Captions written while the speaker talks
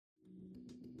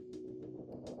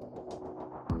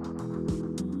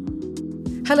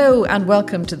Hello and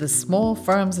welcome to the Small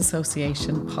Firms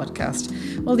Association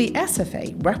podcast. Well, the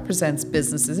SFA represents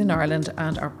businesses in Ireland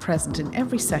and are present in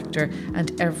every sector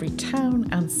and every town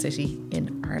and city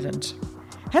in Ireland.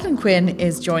 Helen Quinn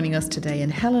is joining us today,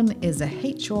 and Helen is a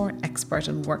HR expert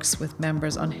and works with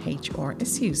members on HR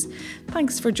issues.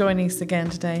 Thanks for joining us again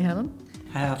today, Helen.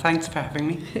 Thanks for having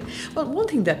me. Well, one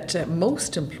thing that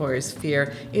most employers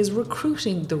fear is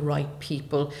recruiting the right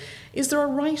people. Is there a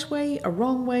right way, a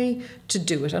wrong way to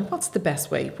do it? And what's the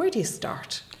best way? Where do you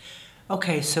start?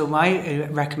 Okay, so my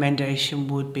recommendation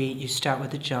would be you start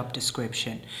with the job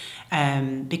description,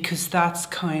 because that's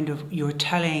kind of, you're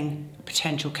telling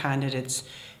potential candidates,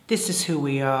 this is who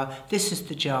we are, this is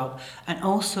the job. And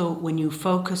also when you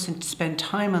focus and spend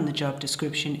time on the job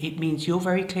description, it means you're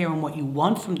very clear on what you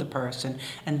want from the person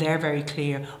and they're very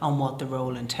clear on what the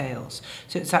role entails.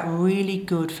 So it's that really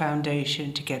good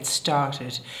foundation to get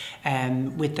started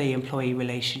with the employee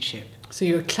relationship. So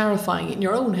you're clarifying in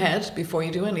your own head before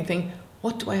you do anything,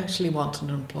 what do I actually want in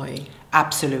an employee?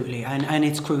 Absolutely, and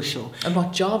it's crucial. And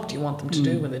what job do you want them to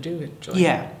do when they do it? Join?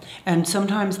 Yeah, and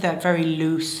sometimes that very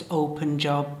loose, open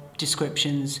job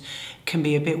descriptions can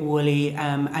be a bit woolly,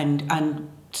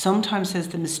 and sometimes there's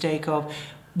the mistake of,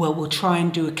 well, we'll try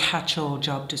and do a catch-all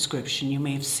job description. You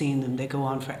may have seen them. They go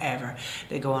on forever.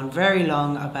 They go on very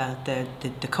long about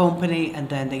the company, and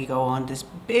then they go on this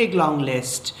big long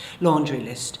list, laundry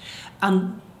list.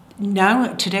 And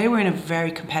today we're in a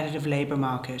very competitive labour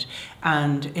market,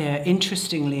 and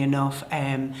interestingly enough,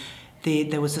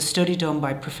 there was a study done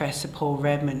by Professor Paul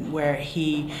Redman where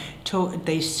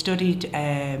they studied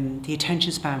the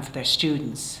attention span for their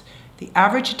students. The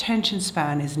average attention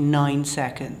span is 9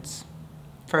 seconds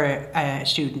for a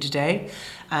student today,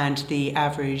 and the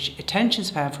average attention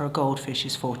span for a goldfish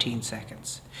is 14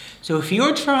 seconds. So if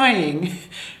you're trying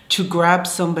to grab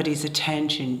somebody's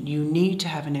attention, you need to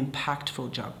have an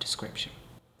impactful job description.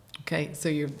 Okay, so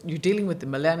you're dealing with the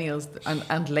millennials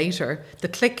and later, the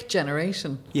click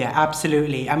generation. Yeah,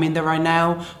 absolutely. I mean, there are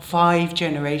now 5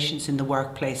 generations in the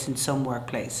workplace in some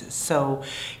workplaces. So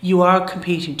you are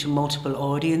competing to multiple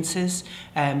audiences.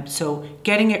 So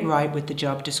getting it right with the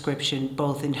job description,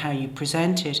 both in how you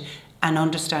present it and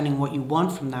understanding what you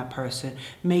want from that person,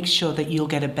 makes sure that you'll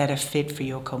get a better fit for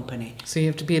your company. So you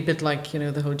have to be a bit like,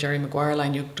 the whole Jerry Maguire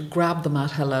line, you have to grab them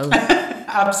at hello.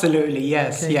 Absolutely,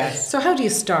 yes, okay. Yes. So how do you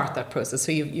start that process?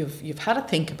 So you've had a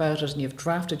think about it and you've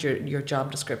drafted your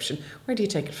job description. Where do you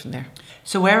take it from there?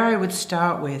 So where I would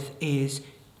start with is,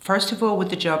 first of all,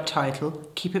 with the job title,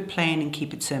 keep it plain and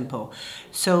keep it simple.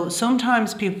 So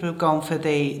sometimes people have gone for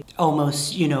the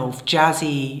almost,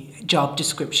 jazzy job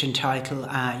description title,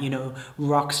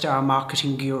 rock star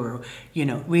marketing guru.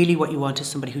 Really what you want is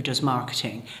somebody who does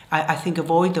marketing. I think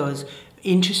avoid those.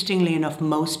 Interestingly enough,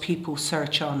 most people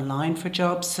search online for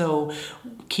jobs, so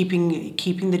keeping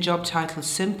the job title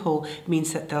simple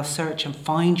means that they'll search and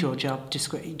find your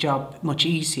job much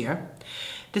easier.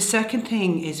 The second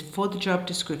thing is, for the job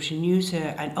description, use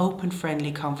an open,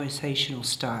 friendly conversational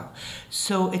style.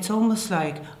 So it's almost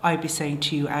like I'd be saying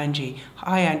to you, Angie,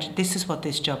 hi Angie, this is what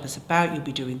this job is about, you'll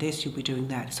be doing this, you'll be doing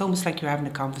that. It's almost like you're having a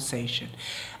conversation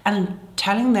and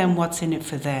telling them what's in it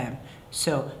for them.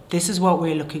 So this is what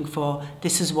we're looking for,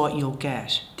 this is what you'll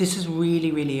get. This is really,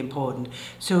 really important.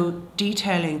 So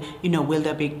detailing, will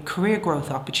there be career growth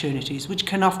opportunities, which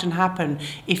can often happen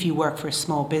if you work for a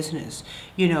small business?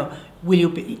 Will you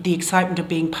be the excitement of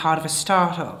being part of a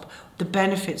startup, the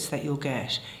benefits that you'll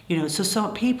get? So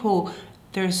some people,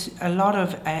 there's a lot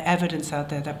of evidence out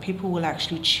there that people will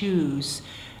actually choose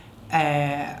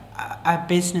a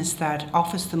business that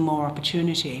offers them more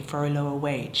opportunity for a lower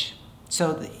wage.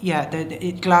 So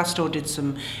Glassdoor did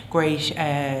some great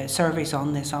surveys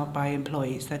on this by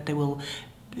employees, that they will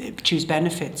choose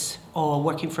benefits or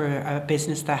working for a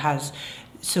business that has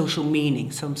social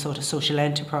meaning, some sort of social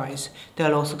enterprise.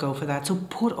 They'll also go for that. So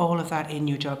put all of that in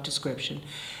your job description.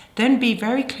 Then be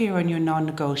very clear on your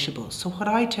non-negotiables. So what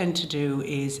I tend to do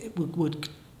is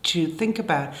to think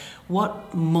about,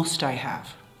 what must I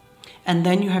have? And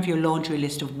then you have your laundry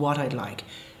list of what I'd like,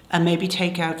 and maybe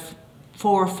take out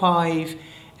 4 or 5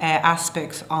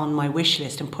 aspects on my wish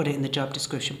list and put it in the job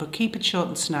description, but keep it short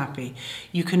and snappy.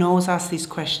 You can always ask these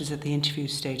questions at the interview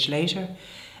stage later.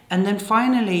 And then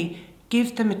finally,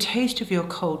 give them a taste of your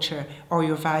culture or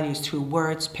your values through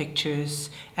words,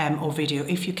 pictures, or video.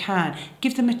 If you can,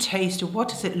 give them a taste of what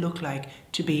does it look like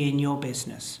to be in your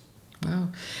business. Wow.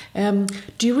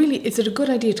 Is it a good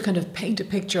idea to kind of paint a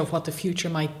picture of what the future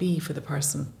might be for the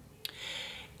person?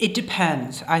 It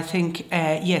depends. I think,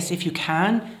 yes, if you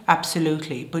can,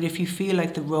 absolutely. But if you feel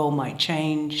like the role might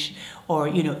change, or,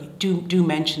 do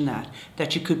mention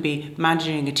that you could be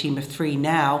managing a team of 3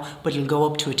 now, but you'll go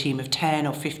up to a team of 10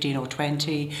 or 15 or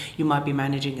 20. You might be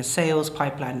managing a sales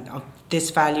pipeline of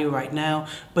this value right now,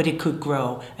 but it could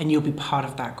grow and you'll be part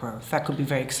of that growth. That could be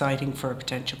very exciting for a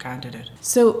potential candidate.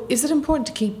 So is it important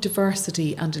to keep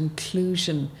diversity and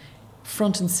inclusion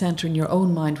front and centre in your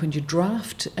own mind when you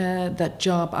draft that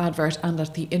job advert and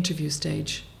at the interview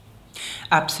stage?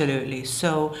 Absolutely.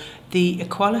 So the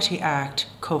Equality Act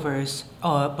covers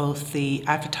both the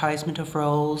advertisement of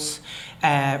roles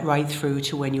right through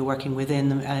to when you're working within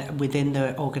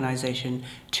the organisation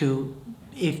to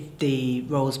if the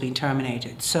role is being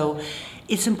terminated. So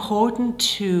it's important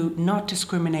to not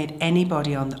discriminate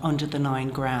anybody under the 9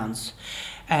 grounds.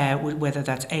 Whether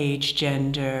that's age,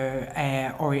 gender,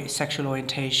 or sexual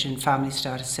orientation, family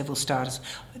status, civil status.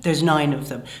 There's 9 of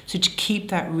them. So to keep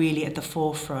that really at the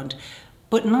forefront,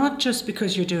 but not just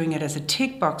because you're doing it as a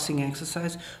tick boxing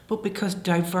exercise, but because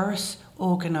diverse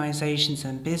organisations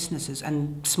and businesses,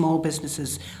 and small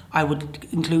businesses, I would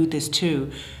include this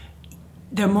too,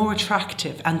 they're more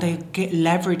attractive and they get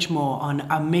leverage more on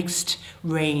a mixed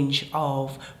range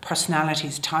of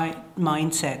personalities,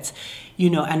 mindsets,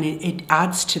 and it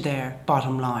adds to their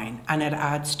bottom line and it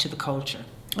adds to the culture.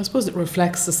 I suppose it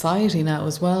reflects society now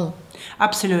as well.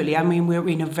 Absolutely. I mean, we're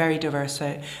in a very diverse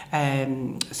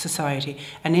society.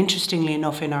 And interestingly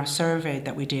enough, in our survey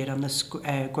that we did on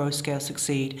the Grow, Scale,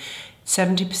 Succeed,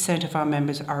 70% of our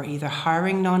members are either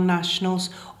hiring non-nationals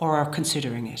or are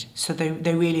considering it. So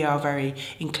they really are very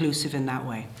inclusive in that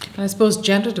way. And I suppose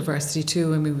gender diversity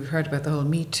too. I mean, we've heard about the whole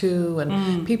Me Too,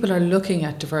 and people are looking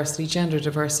at diversity, gender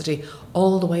diversity,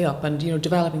 all the way up and,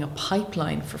 developing a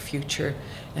pipeline for future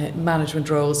management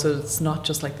roles. So it's not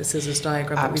just like the scissors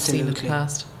diagram that we've seen in the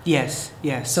past. Yes.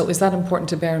 So is that important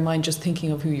to bear in mind, just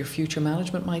thinking of who your future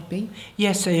management might be?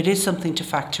 Yes, it is something to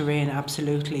factor in,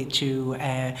 absolutely, to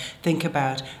think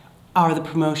about. Are the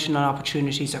promotional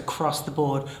opportunities across the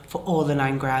board for all the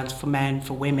 9 grounds, for men,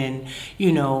 for women,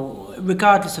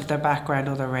 regardless of their background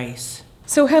or their race?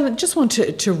 So Helen, just want to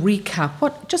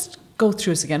recap. Just go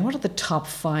through us again. What are the top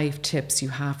 5 tips you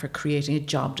have for creating a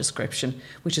job description,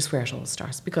 which is where it all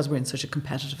starts, because we're in such a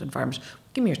competitive environment?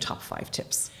 Give me your top 5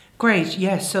 tips. Great,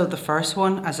 yes. So the first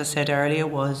one, as I said earlier,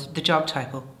 was the job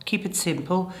title. Keep it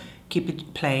simple, keep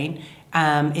it plain.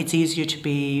 It's easier to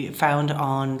be found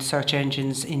on search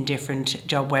engines in different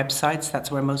job websites.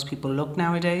 That's where most people look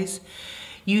nowadays.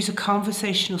 Use a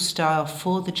conversational style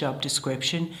for the job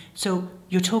description. So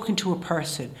you're talking to a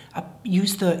person.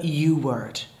 Use the you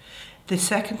word. The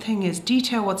second thing is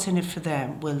detail what's in it for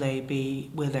them. Will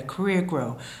their career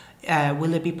grow? Will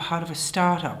they be part of a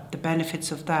startup? The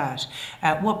benefits of that.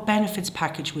 What benefits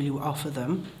package will you offer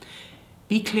them?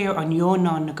 Be clear on your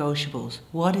non-negotiables.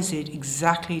 What is it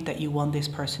exactly that you want this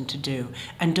person to do?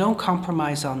 And don't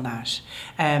compromise on that.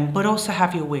 But also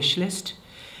have your wish list.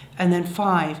 And then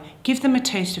 5, give them a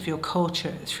taste of your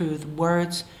culture through the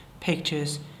words,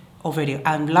 pictures, or video.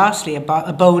 And lastly, a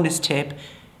bonus tip,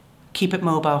 keep it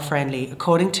mobile friendly.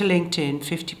 According to LinkedIn,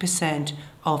 50%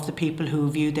 of the people who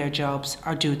view their jobs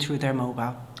are due through their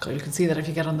mobile. You can see that if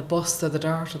you get on the bus or the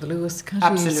Dart or the Lewis, can't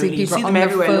Absolutely. you? See them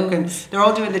everywhere looking. They're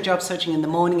all doing the job searching in the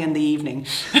morning and the evening.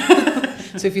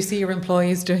 So if you see your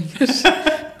employees doing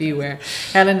it, beware.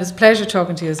 Helen, it's a pleasure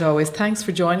talking to you as always. Thanks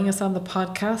for joining us on the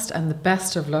podcast and the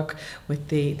best of luck with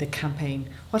the campaign.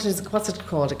 What's it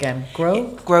called again?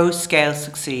 Grow, Scale,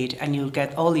 Succeed. And you'll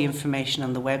get all the information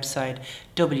on the website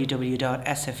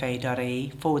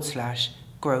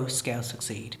www.sfa.ie/Grow, Scale,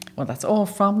 Succeed. Well, that's all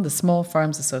from the Small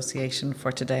Firms Association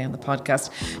for today on the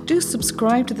podcast. Do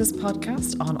subscribe to this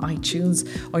podcast on iTunes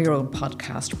or your own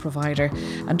podcast provider.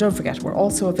 And don't forget, we're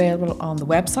also available on the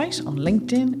website, on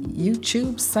LinkedIn,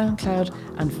 YouTube, SoundCloud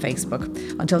and Facebook.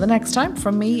 Until the next time,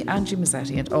 from me, Angie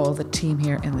Mazzetti, and all the team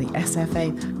here in the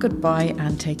SFA, goodbye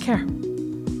and take care.